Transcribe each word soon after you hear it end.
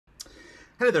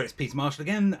Hello there, it's Peter Marshall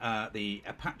again, the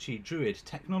Apache Druid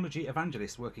technology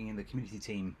evangelist working in the community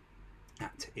team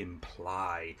at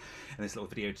Imply. In this little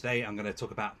video today, I'm going to talk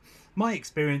about my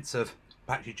experience of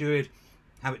Apache Druid,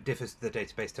 how it differs to the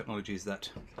database technologies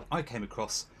that I came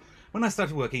across when I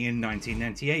started working in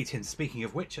 1998. And speaking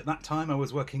of which, at that time I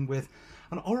was working with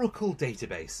an Oracle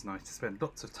database, and I used to spend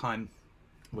lots of time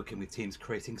working with teams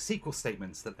creating SQL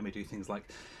statements that let me do things like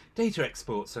data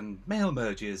exports and mail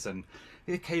merges and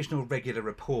the occasional regular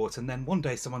report. And then one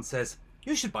day someone says,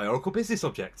 you should buy Oracle Business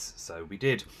Objects. So we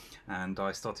did, and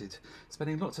I started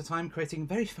spending lots of time creating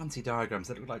very fancy diagrams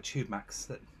that looked like tube maps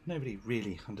that nobody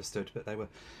really understood, but they were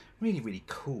really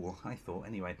cool, I thought,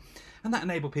 anyway. And that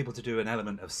enabled people to do an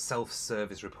element of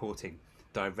self-service reporting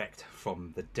direct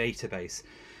from the database.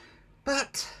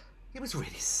 But it was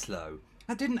really slow.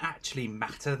 That didn't actually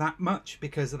matter that much,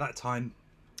 because at that time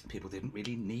people didn't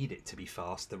really need it to be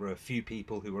fast. There were a few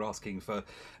people who were asking for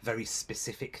very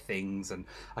specific things, and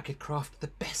I could craft the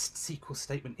best SQL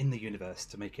statement in the universe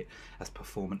to make it as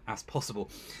performant as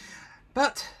possible.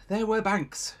 But there were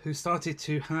banks who started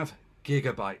to have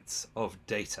gigabytes of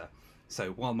data.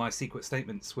 So while my SQL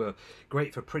statements were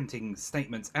great for printing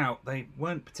statements out, they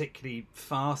weren't particularly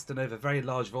fast, and over very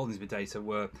large volumes of data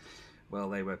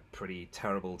they were pretty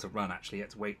terrible to run, actually. You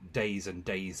had to wait days and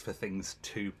days for things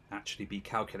to actually be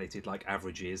calculated, like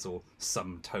averages or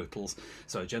sum totals.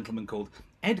 So a gentleman called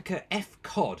Edgar F.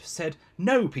 Codd said,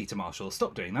 "No, Peter Marshall,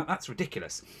 stop doing that, that's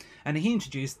ridiculous." And he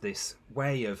introduced this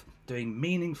way of doing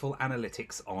meaningful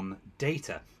analytics on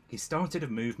data. He started a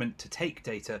movement to take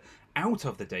data out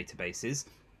of the databases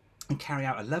and carry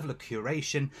out a level of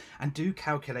curation and do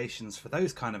calculations for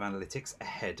those kind of analytics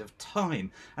ahead of time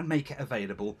and make it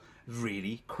available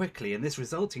really quickly. And this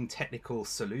resulting technical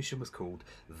solution was called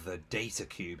the data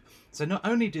cube. So not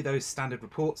only do those standard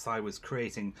reports I was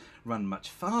creating run much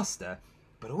faster,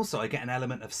 but also I get an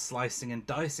element of slicing and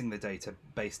dicing the data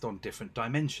based on different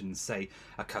dimensions, say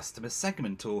a customer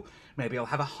segment, or maybe I'll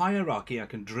have a hierarchy. I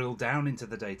can drill down into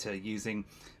the data using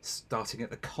starting at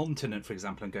the continent, for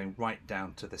example, and going right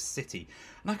down to the city.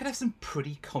 And I can have some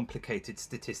pretty complicated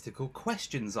statistical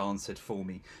questions answered for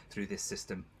me through this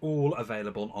system, all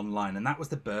available online. And that was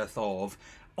the birth of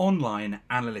online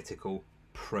analytical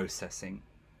processing.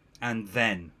 And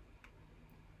then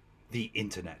the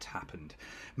internet happened.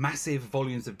 Massive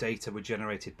volumes of data were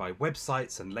generated by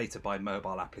websites and later by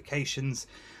mobile applications,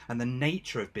 and the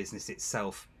nature of business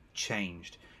itself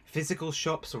changed. Physical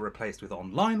shops were replaced with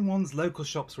online ones, local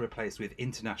shops were replaced with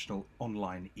international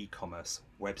online e-commerce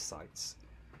websites.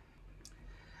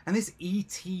 And this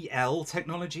ETL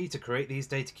technology to create these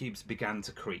data cubes began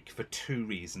to creak for two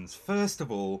reasons. First of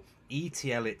all,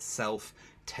 ETL itself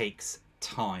takes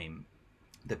time.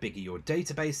 The bigger your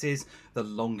database is, the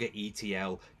longer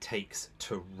ETL takes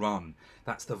to run.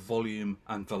 That's the volume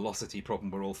and velocity problem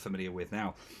we're all familiar with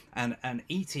now. And an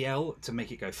ETL, to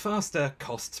make it go faster,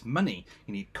 costs money.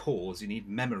 You need cores, you need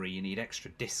memory, you need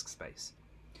extra disk space.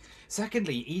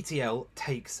 Secondly, ETL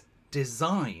takes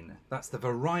design. That's the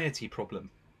variety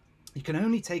problem. You can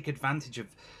only take advantage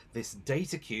of this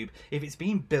data cube if it's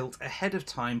been built ahead of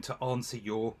time to answer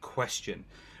your question.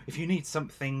 If you need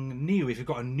something new, if you've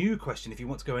got a new question, if you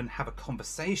want to go and have a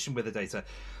conversation with the data,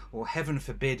 or heaven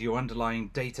forbid your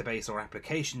underlying database or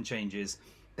application changes,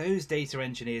 those data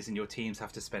engineers in your teams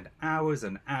have to spend hours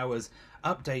and hours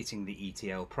updating the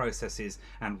ETL processes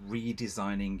and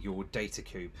redesigning your data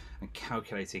cube and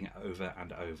calculating it over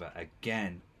and over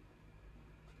again.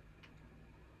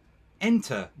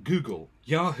 Enter Google,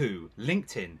 Yahoo,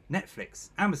 LinkedIn, Netflix,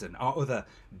 Amazon, our other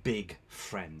big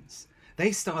friends.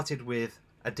 They started with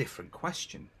a different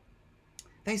question.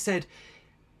 They said,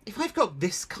 if I've got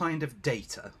this kind of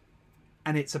data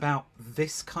and it's about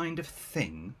this kind of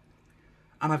thing,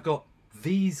 and I've got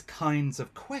these kinds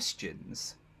of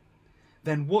questions,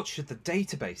 then what should the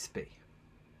database be?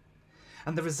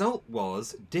 And the result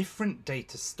was different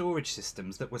data storage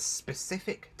systems that were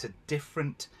specific to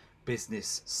different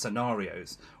business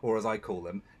scenarios, or as I call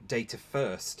them, data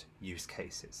first use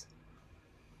cases.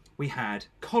 We had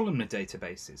columnar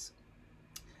databases.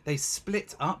 They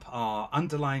split up our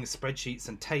underlying spreadsheets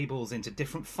and tables into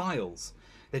different files.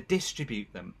 They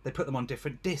distribute them. They put them on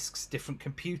different disks, different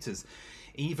computers,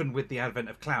 even with the advent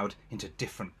of cloud, into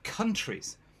different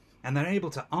countries. And they're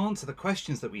able to answer the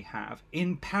questions that we have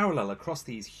in parallel across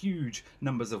these huge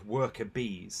numbers of worker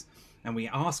bees. And we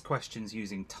ask questions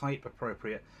using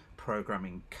type-appropriate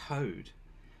programming code.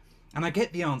 And I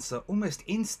get the answer almost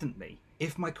instantly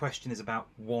if my question is about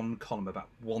one column, about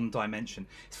one dimension.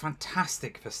 It's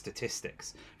fantastic for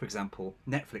statistics. For example,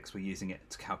 Netflix were using it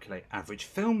to calculate average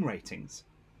film ratings.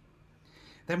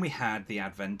 Then we had the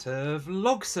advent of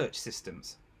log search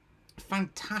systems.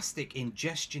 Fantastic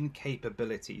ingestion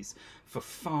capabilities for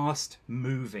fast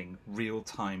moving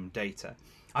real-time data.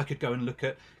 I could go and look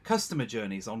at customer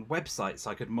journeys on websites.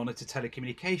 I could monitor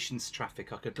telecommunications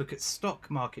traffic. I could look at stock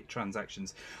market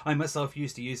transactions. I myself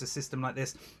used to use a system like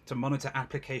this to monitor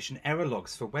application error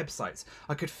logs for websites.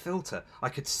 I could filter, I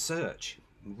could search,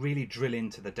 really drill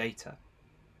into the data.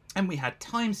 And we had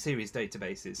time series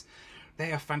databases.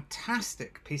 They are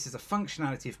fantastic pieces of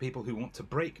functionality for people who want to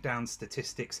break down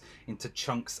statistics into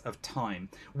chunks of time.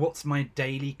 What's my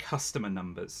daily customer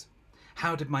numbers?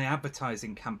 How did my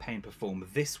advertising campaign perform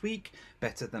this week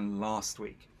better than last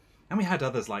week? And we had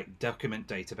others like document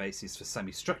databases for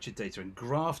semi-structured data and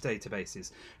graph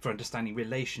databases for understanding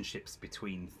relationships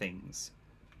between things.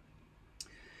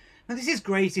 Now this is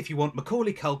great if you want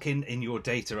Macaulay Culkin in your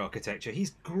data architecture.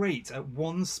 He's great at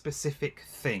one specific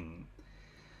thing.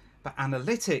 But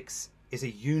analytics is a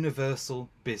universal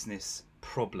business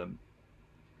problem.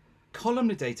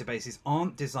 Columnar databases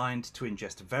aren't designed to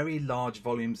ingest very large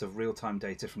volumes of real-time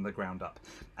data from the ground up,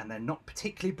 and they're not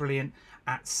particularly brilliant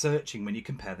at searching when you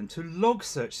compare them to log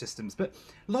search systems. But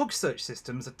log search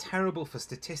systems are terrible for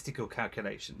statistical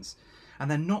calculations,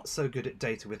 and they're not so good at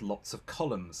data with lots of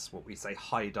columns, what we say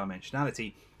high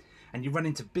dimensionality, and you run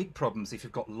into big problems if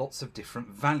you've got lots of different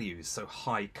values, so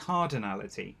high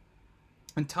cardinality.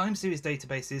 And time series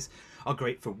databases are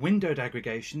great for windowed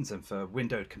aggregations and for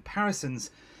windowed comparisons,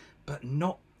 but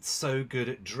not so good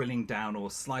at drilling down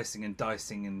or slicing and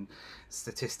dicing and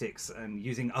statistics and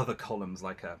using other columns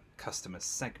like a customer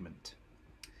segment.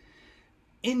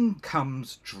 In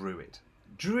comes Druid.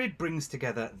 Druid brings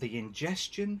together the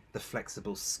ingestion, the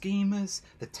flexible schemas,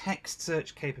 the text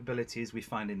search capabilities we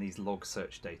find in these log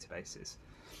search databases.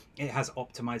 It has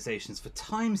optimizations for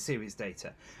time series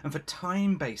data and for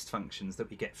time-based functions that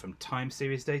we get from time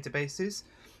series databases.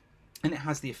 And it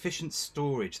has the efficient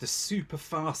storage, the super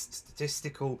fast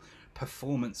statistical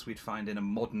performance we'd find in a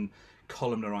modern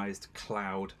columnarized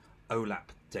cloud OLAP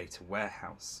data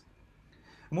warehouse.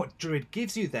 And what Druid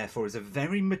gives you therefore is a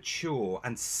very mature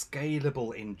and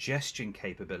scalable ingestion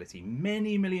capability,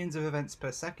 many millions of events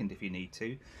per second if you need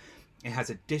to. It has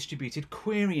a distributed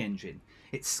query engine.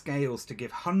 It scales to give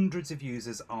hundreds of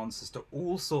users answers to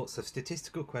all sorts of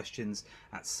statistical questions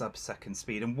at sub-second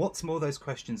speed. And what's more, those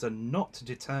questions are not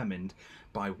determined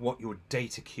by what your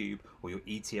data cube or your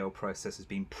ETL process has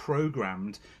been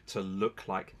programmed to look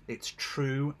like. It's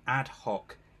true ad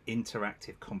hoc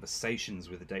interactive conversations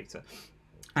with the data.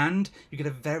 And you get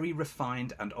a very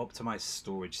refined and optimized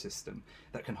storage system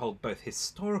that can hold both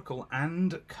historical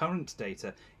and current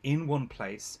data in one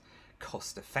place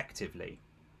cost effectively.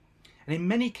 And in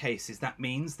many cases that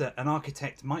means that an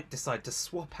architect might decide to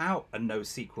swap out a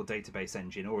NoSQL database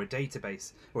engine or a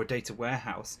database or a data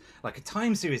warehouse like a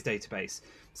time series database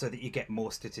so that you get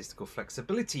more statistical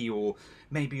flexibility, or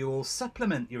maybe you'll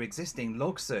supplement your existing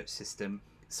log search system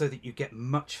so that you get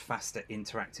much faster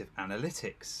interactive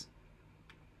analytics.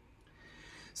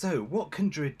 So what can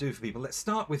Druid do for people? Let's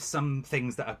start with some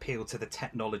things that appeal to the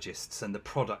technologists and the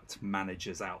product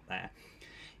managers out there.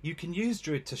 You can use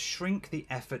Druid to shrink the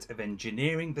effort of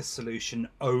engineering the solution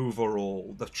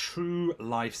overall, the true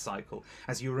life cycle,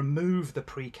 as you remove the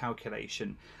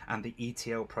pre-calculation and the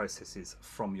ETL processes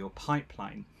from your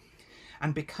pipeline.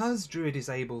 And because Druid is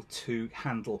able to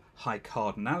handle high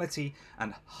cardinality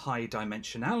and high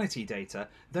dimensionality data,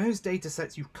 those data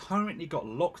sets you've currently got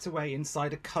locked away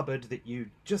inside a cupboard that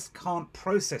you just can't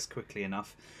process quickly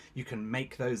enough, you can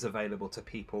make those available to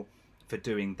people for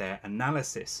doing their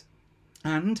analysis.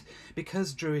 And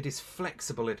because Druid is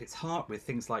flexible at its heart with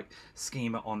things like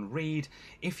schema on read,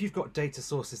 if you've got data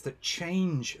sources that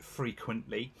change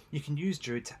frequently, you can use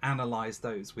Druid to analyze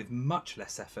those with much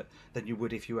less effort than you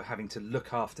would if you were having to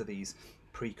look after these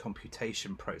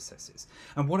pre-computation processes.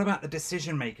 And what about the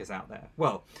decision makers out there?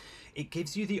 Well, it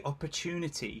gives you the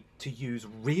opportunity to use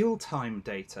real-time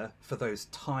data for those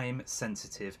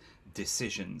time-sensitive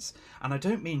decisions. And I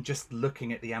don't mean just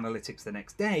looking at the analytics the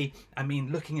next day, I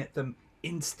mean looking at them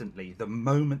instantly, the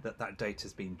moment that that data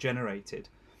has been generated.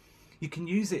 You can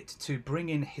use it to bring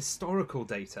in historical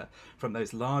data from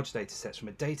those large data sets from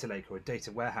a data lake or a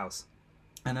data warehouse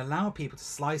and allow people to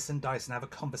slice and dice and have a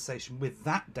conversation with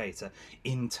that data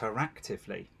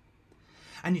interactively.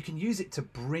 And you can use it to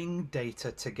bring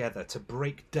data together, to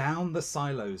break down the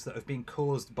silos that have been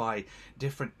caused by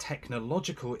different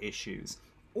technological issues,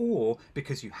 or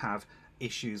because you have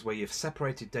issues where you've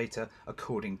separated data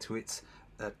according to its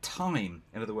time.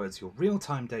 In other words, your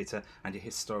real-time data and your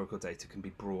historical data can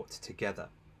be brought together.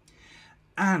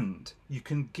 And you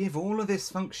can give all of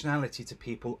this functionality to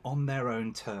people on their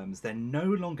own terms. They're no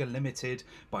longer limited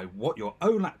by what your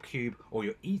OLAP cube or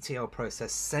your ETL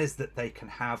process says that they can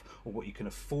have, or what you can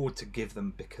afford to give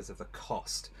them because of the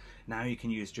cost. Now you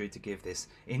can use Druid to give this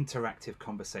interactive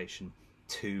conversation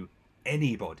to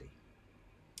anybody.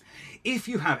 If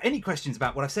you have any questions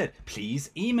about what I've said,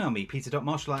 please email me,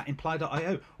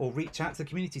 peter.marshall@imply.io, or reach out to the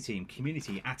community team,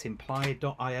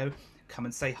 community@imply.io. Come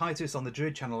and say hi to us on the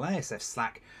Druid channel ASF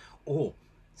Slack, or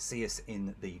see us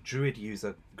in the Druid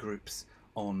user groups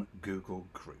on Google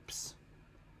Groups.